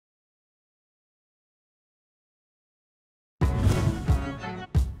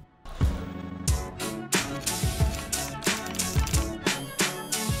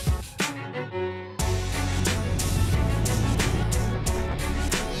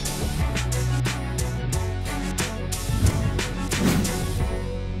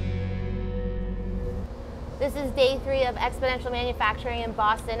is day 3 of Exponential Manufacturing in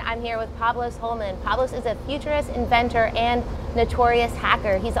Boston. I'm here with Pablos Holman. Pablos is a futurist, inventor, and notorious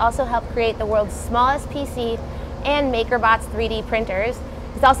hacker. He's also helped create the world's smallest PC and MakerBot's 3D printers.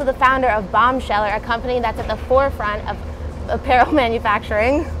 He's also the founder of Bombshell, a company that's at the forefront of apparel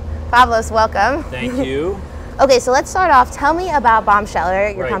manufacturing. Pablos, welcome. Thank you. Okay, so let's start off. Tell me about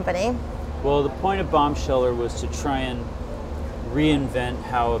Bombshell, your company. Well, the point of Bombshell was to try and reinvent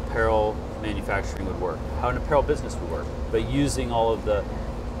how apparel manufacturing would work, how an apparel business would work, but using all of the,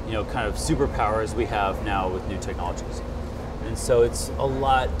 kind of superpowers we have now with new technologies. And so it's a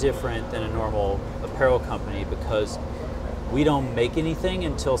lot different than a normal apparel company because we don't make anything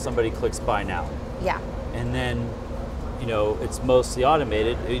until somebody clicks buy now. Yeah. And then, it's mostly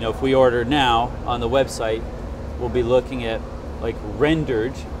automated. If we order now on the website, we'll be looking at like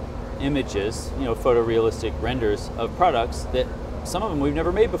rendered images, photorealistic renders of products that some of them we've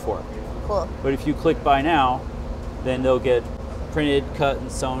never made before. Cool. But if you click buy now, then they'll get printed, cut,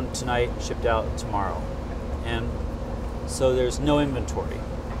 and sewn tonight, shipped out tomorrow. And so there's no inventory.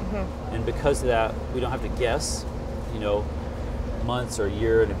 Mm-hmm. And because of that, we don't have to guess, months or a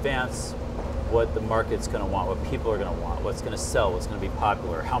year in advance what the market's going to want, what people are going to want, what's going to sell, what's going to be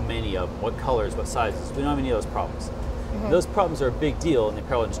popular, how many of them, what colors, what sizes. We don't have any of those problems. Mm-hmm. Those problems are a big deal in the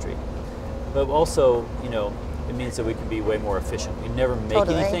apparel industry. But also, it means that we can be way more efficient. We never make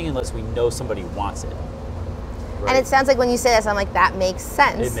anything unless we know somebody wants it. Right? And it sounds like when you say this, I'm like, that makes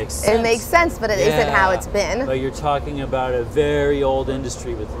sense. It makes sense. It makes sense, but it isn't how it's been. But you're talking about a very old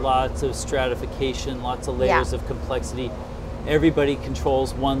industry with lots of stratification, lots of layers of complexity. Everybody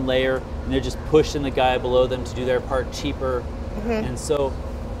controls one layer, and they're just pushing the guy below them to do their part cheaper. Mm-hmm. And so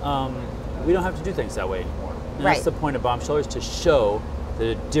we don't have to do things that way anymore. And that's the point of Bombshell, is to show that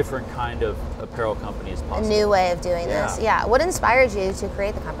a different kind of apparel company is possible. A new way of doing this. Yeah. What inspired you to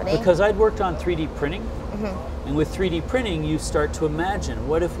create the company? Because I'd worked on 3D printing. Mm-hmm. And with 3D printing, you start to imagine,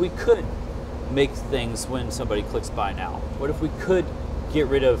 what if we could make things when somebody clicks buy now? What if we could get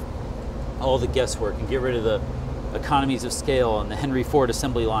rid of all the guesswork and get rid of the economies of scale and the Henry Ford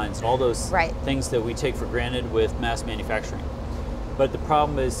assembly lines and all those things that we take for granted with mass manufacturing? But the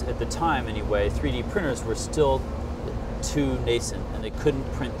problem is, at the time anyway, 3D printers were still too nascent and they couldn't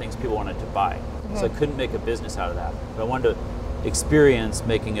print things people wanted to buy. Mm-hmm. So I couldn't make a business out of that. But I wanted to experience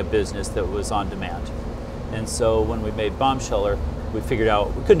making a business that was on demand. And so when we made Bombshell, we figured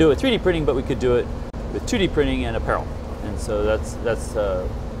out we couldn't do it with 3D printing, but we could do it with 2D printing and apparel. And so that's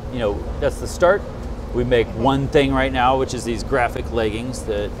the start. We make one thing right now, which is these graphic leggings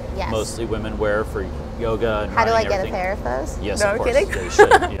that mostly women wear for yoga and How do I get everything. a pair of those? Yes, no, of course. Kidding. They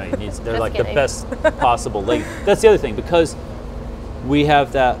should. They're like the best possible leggings. That's the other thing, because we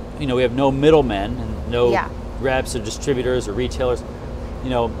have that. We have no middlemen and no reps or distributors or retailers.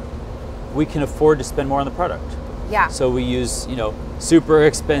 We can afford to spend more on the product. Yeah. So we use super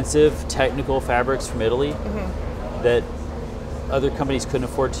expensive technical fabrics from Italy that other companies couldn't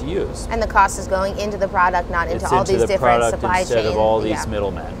afford to use. And the cost is going into the product, not into all these different supply chains. Instead of all these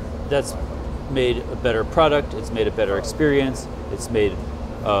middlemen. That's made a better product. It's made a better experience. It's made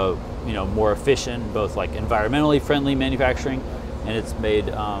more efficient, both like environmentally friendly manufacturing, and it's made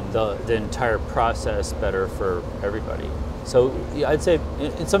the entire process better for everybody. So I'd say,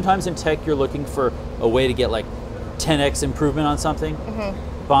 and sometimes in tech you're looking for a way to get like 10x improvement on something.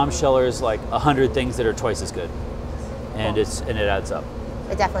 Mm-hmm. Bombshell is like 100 things that are twice as good. And it adds up.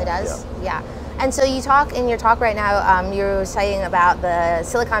 It definitely does. Yeah. And so you talk in your talk right now. You're saying about the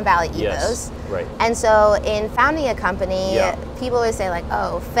Silicon Valley ethos. Yes. Right. And so in founding a company, people always say like,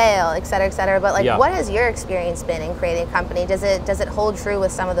 "Oh, fail, et cetera," But like, what has your experience been in creating a company? Does it hold true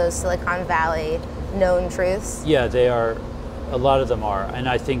with some of those Silicon Valley known truths? Yeah, they are. A lot of them are. And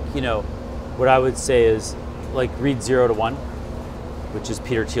I think what I would say is like read 0 to 1, which is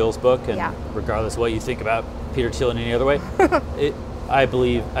Peter Thiel's book. And regardless of what you think about Peter Thiel in any other way,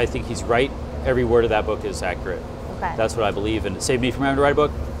 I think he's right. Every word of that book is accurate. Okay. That's what I believe, and it saved me from having to write a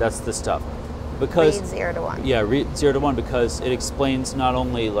book. That's the stuff. Because read 0 to 1. Yeah, read 0 to 1 because it explains not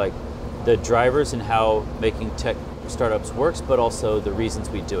only like the drivers and how making tech startups works, but also the reasons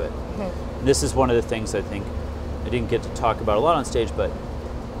we do it. Mm-hmm. And this is one of the things I think I didn't get to talk about a lot on stage, but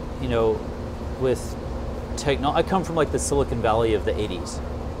with technology, I come from like the Silicon Valley of the 80s.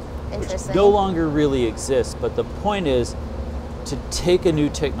 Which no longer really exists, but the point is to take a new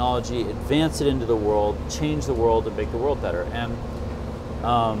technology, advance it into the world, change the world, and make the world better. And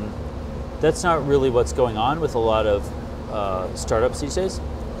that's not really what's going on with a lot of startups these days.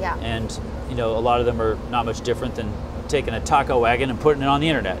 Yeah. And a lot of them are not much different than taking a taco wagon and putting it on the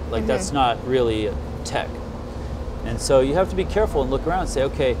internet. Like that's not really tech. And so you have to be careful and look around and say,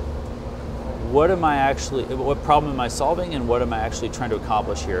 okay, what problem am I solving, and what am I actually trying to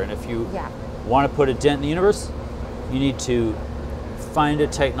accomplish here? And if you want to put a dent in the universe, you need to find a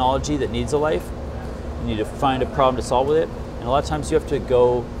technology that needs a life. You need to find a problem to solve with it. And a lot of times you have to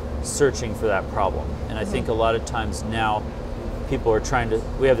go searching for that problem. And I think a lot of times now people are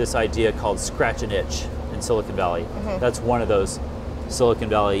we have this idea called scratch an itch in Silicon Valley. That's one of those Silicon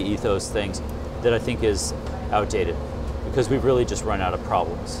Valley ethos things that I think is outdated, because we've really just run out of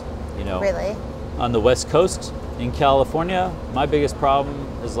problems. You know, really? On the West Coast in California, my biggest problem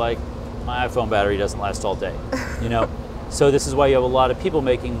is like my iPhone battery doesn't last all day. You know, so this is why you have a lot of people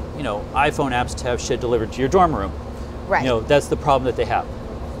making, you know, iPhone apps to have shit delivered to your dorm room. Right. You know, that's the problem that they have.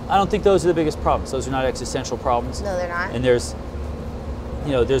 I don't think those are the biggest problems. Those are not existential problems. No, they're not. And there's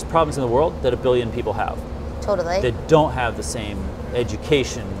problems in the world that 1 billion people have. Totally. That don't have the same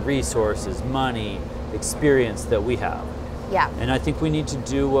education, resources, money, experience that we have. Yeah. And I think we need to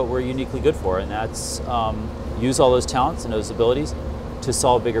do what we're uniquely good for, and that's use all those talents and those abilities to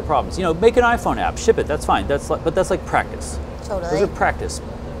solve bigger problems. You know, make an iPhone app, ship it, that's fine. But that's like practice. Totally. Those are practice.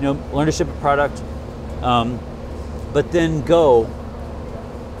 You know, learn to ship a product, but then go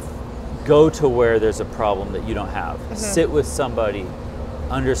to where there's a problem that you don't have. Sit with somebody,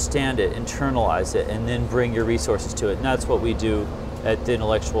 understand it, internalize it, and then bring your resources to it. And that's what we do at the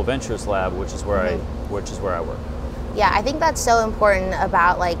Intellectual Ventures Lab, which is where I work. Yeah, I think that's so important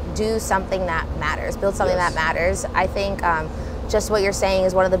about like do something that matters, build something that matters. I think just what you're saying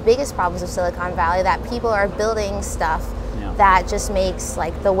is one of the biggest problems of Silicon Valley, that people are building stuff that just makes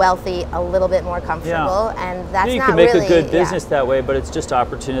like the wealthy a little bit more comfortable, and that's not really. You can make a good business that way, but it's just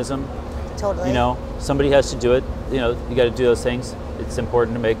opportunism. Totally. You know, somebody has to do it. You know, you got to do those things. It's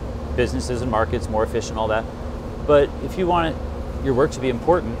important to make businesses and markets more efficient, all that. But if you want your work to be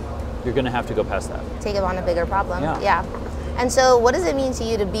important, you're going to have to go past that. Take it on a bigger problem. Yeah. And so, what does it mean to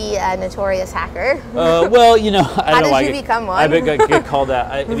you to be a notorious hacker? Well, you know, I don't know why. How did you become one? I get called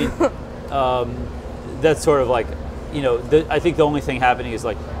that. I mean, that's sort of like, you know, I think the only thing happening is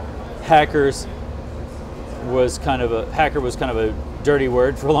like hacker was kind of a dirty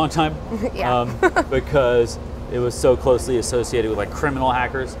word for a long time. Because it was so closely associated with like criminal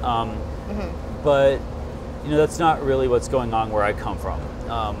hackers. But you know, that's not really what's going on where I come from.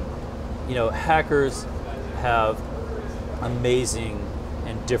 You know, hackers have amazing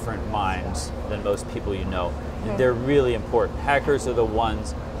and different minds than most people you know. And they're really important. Hackers are the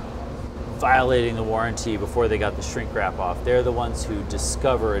ones violating the warranty before they got the shrink wrap off. They're the ones who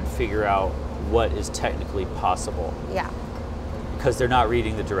discover and figure out what is technically possible. Yeah. Because they're not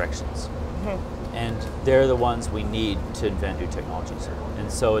reading the directions. And they're the ones we need to invent new technologies.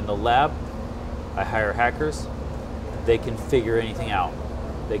 And so in the lab, I hire hackers. They can figure anything out.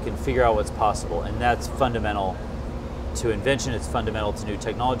 They can figure out what's possible, and that's fundamental to invention. It's fundamental to new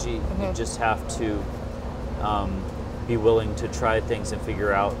technology. You just have to be willing to try things and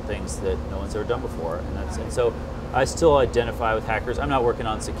figure out things that no one's ever done before. And so I still identify with hackers. I'm not working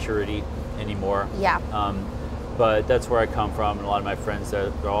on security anymore. Yeah. But that's where I come from, and a lot of my friends,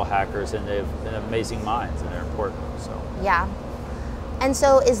 they're all hackers, and they have amazing minds, and they're important. So. Yeah. And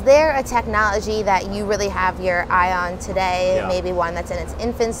so is there a technology that you really have your eye on today, maybe one that's in its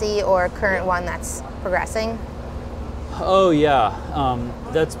infancy or a current one that's progressing? Oh yeah,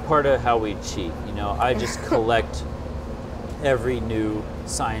 that's part of how we cheat. You know, I just collect every new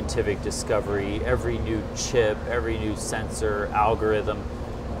scientific discovery, every new chip, every new sensor, algorithm.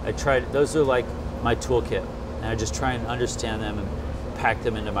 Those are like my toolkit, and I just try and understand them and pack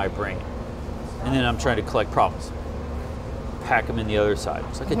them into my brain. And then I'm trying to collect problems. Pack them in the other side.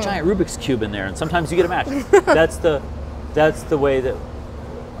 It's like a giant Rubik's Cube in there, and sometimes you get a match. That's the way that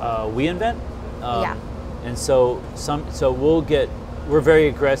we invent. And so we're very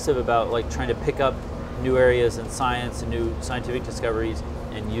aggressive about like trying to pick up new areas in science and new scientific discoveries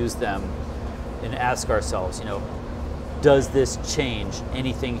and use them, and ask ourselves, you know, does this change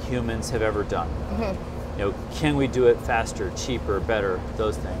anything humans have ever done? You know, can we do it faster, cheaper, better?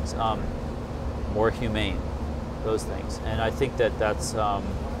 Those things, more humane. Those things, and I think that's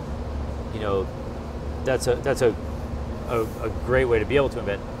you know, that's a great way to be able to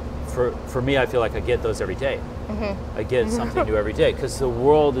invent. For me, I feel like I get those every day. I get something new every day because the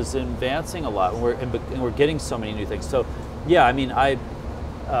world is advancing a lot, and we're getting so many new things. So, yeah, I mean,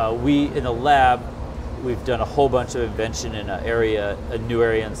 we in the lab, we've done a whole bunch of invention in a new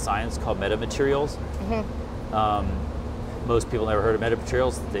area in science called metamaterials. Most people never heard of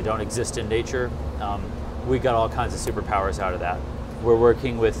metamaterials. They don't exist in nature. We got all kinds of superpowers out of that. We're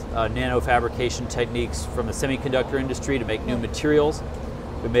working with nanofabrication techniques from the semiconductor industry to make new materials.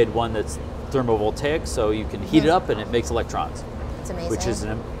 We made one that's thermovoltaic, so you can heat it up and it makes electrons. It's amazing. Which is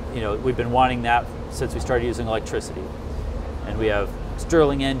we've been wanting that since we started using electricity. And we have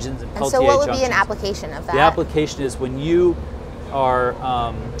Stirling engines and Peltier so what would junctions. be an application of that? The application is when you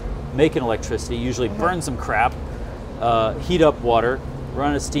are making electricity, usually burn some crap, heat up water,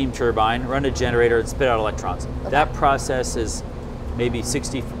 run a steam turbine, run a generator, and spit out electrons. Okay. That process is maybe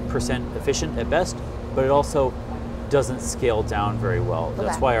 60% efficient at best, but it also doesn't scale down very well.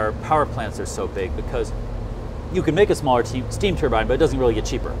 That's why our power plants are so big, because you can make a smaller steam turbine, but it doesn't really get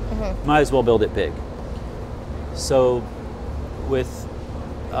cheaper. Might as well build it big. So with,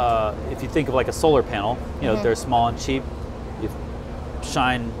 if you think of like a solar panel, they're small and cheap. You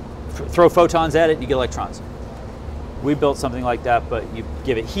throw photons at it, you get electrons. We built something like that, but you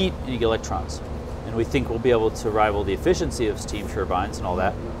give it heat and you get electrons. And we think we'll be able to rival the efficiency of steam turbines and all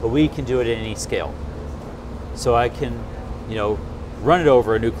that, but we can do it at any scale. So I can, run it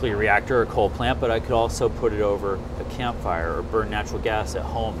over a nuclear reactor or coal plant, but I could also put it over a campfire or burn natural gas at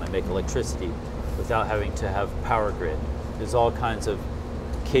home and make electricity without having to have power grid. There's all kinds of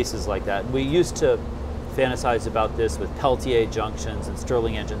cases like that. We used to fantasize about this with Peltier junctions and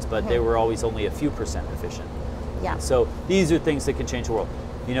Stirling engines, but they were always only a few percent efficient. Yeah. So these are things that can change the world.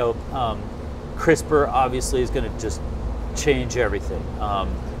 CRISPR obviously is going to just change everything. All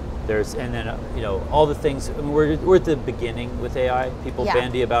the things. I mean, we're at the beginning with AI. People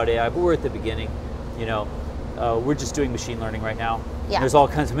bandy about AI, but we're at the beginning. We're just doing machine learning right now. Yeah. There's all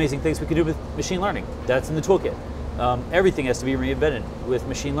kinds of amazing things we can do with machine learning. That's in the toolkit. Everything has to be reinvented with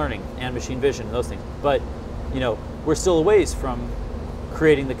machine learning and machine vision and those things. But we're still a ways from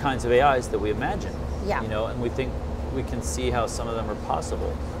creating the kinds of AIs that we imagine. Yeah. And we think we can see how some of them are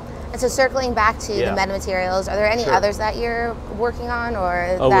possible. And so circling back to the metamaterials, are there any others that you're working on,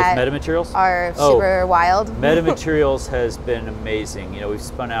 or that with metamaterials are super wild? Metamaterials has been amazing. We've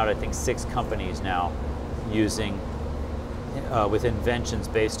spun out, I think, 6 companies now using with inventions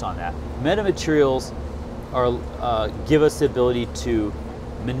based on that. Metamaterials give us the ability to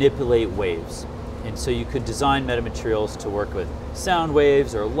manipulate waves. And so you could design metamaterials to work with sound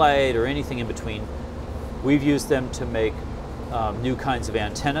waves or light or anything in between. We've used them to make new kinds of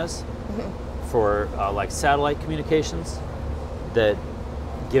antennas for like satellite communications that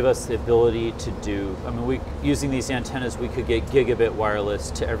give us the ability to do, using these antennas, we could get gigabit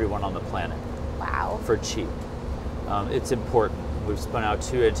wireless to everyone on the planet. Wow. For cheap. It's important. We've spun out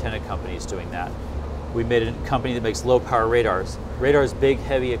 2 antenna companies doing that. We made a company that makes low power radars. Radar is big,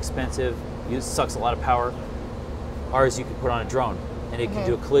 heavy, expensive, sucks a lot of power. Ours you could put on a drone, and it can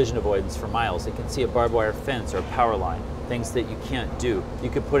do a collision avoidance for miles. It can see a barbed wire fence or a power line, things that you can't do. You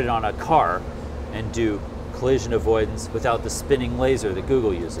could put it on a car and do collision avoidance without the spinning laser that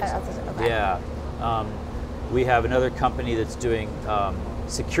Google uses. Okay. Yeah. We have another company that's doing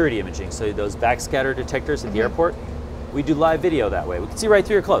security imaging, so those backscatter detectors at the airport, we do live video that way. We can see right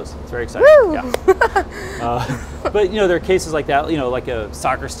through your clothes. It's very exciting. Woo! Yeah. But there are cases like that, like a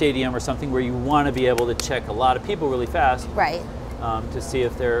soccer stadium or something where you want to be able to check a lot of people really fast, right? To see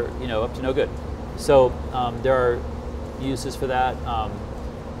if they're up to no good. So there are uses for that.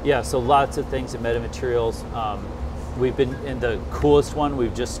 So lots of things in metamaterials. We've been in the coolest one. We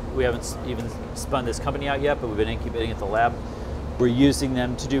haven't even spun this company out yet, but we've been incubating at the lab. We're using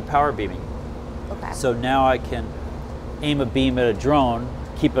them to do power beaming. Okay. So now I can aim a beam at a drone,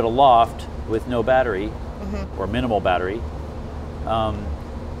 keep it aloft with no battery or minimal battery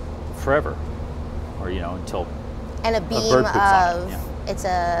forever, or until and a beam bird poops on it. It's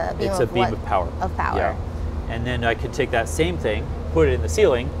a beam of power. Of power. Yeah. And then I could take that same thing, put it in the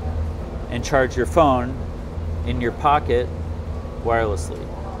ceiling, and charge your phone in your pocket wirelessly.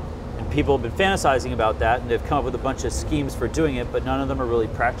 And people have been fantasizing about that, and they've come up with a bunch of schemes for doing it, but none of them are really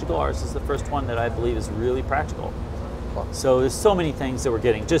practical. Ours is the first one that I believe is really practical. Cool. So there's so many things that we're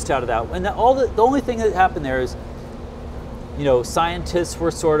getting just out of that. And the only thing that happened there is, scientists were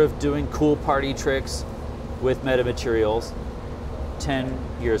sort of doing cool party tricks with metamaterials 10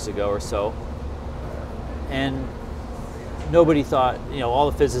 years ago or so. And nobody thought, all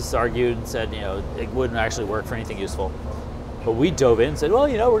the physicists argued and said, it wouldn't actually work for anything useful. But we dove in and said, well,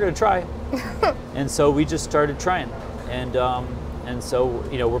 we're going to try. And so we just started trying. And so,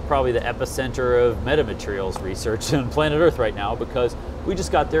 we're probably the epicenter of metamaterials research on planet Earth right now, because we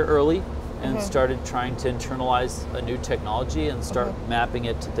just got there early and started trying to internalize a new technology and start mapping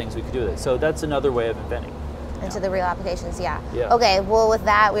it to things we could do with it. So that's another way of inventing. Into the real applications, yeah. Okay, well, with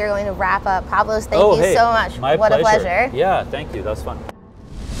that, we are going to wrap up. Pablos, thank you so much. My what pleasure. A pleasure. Yeah, thank you. That was fun.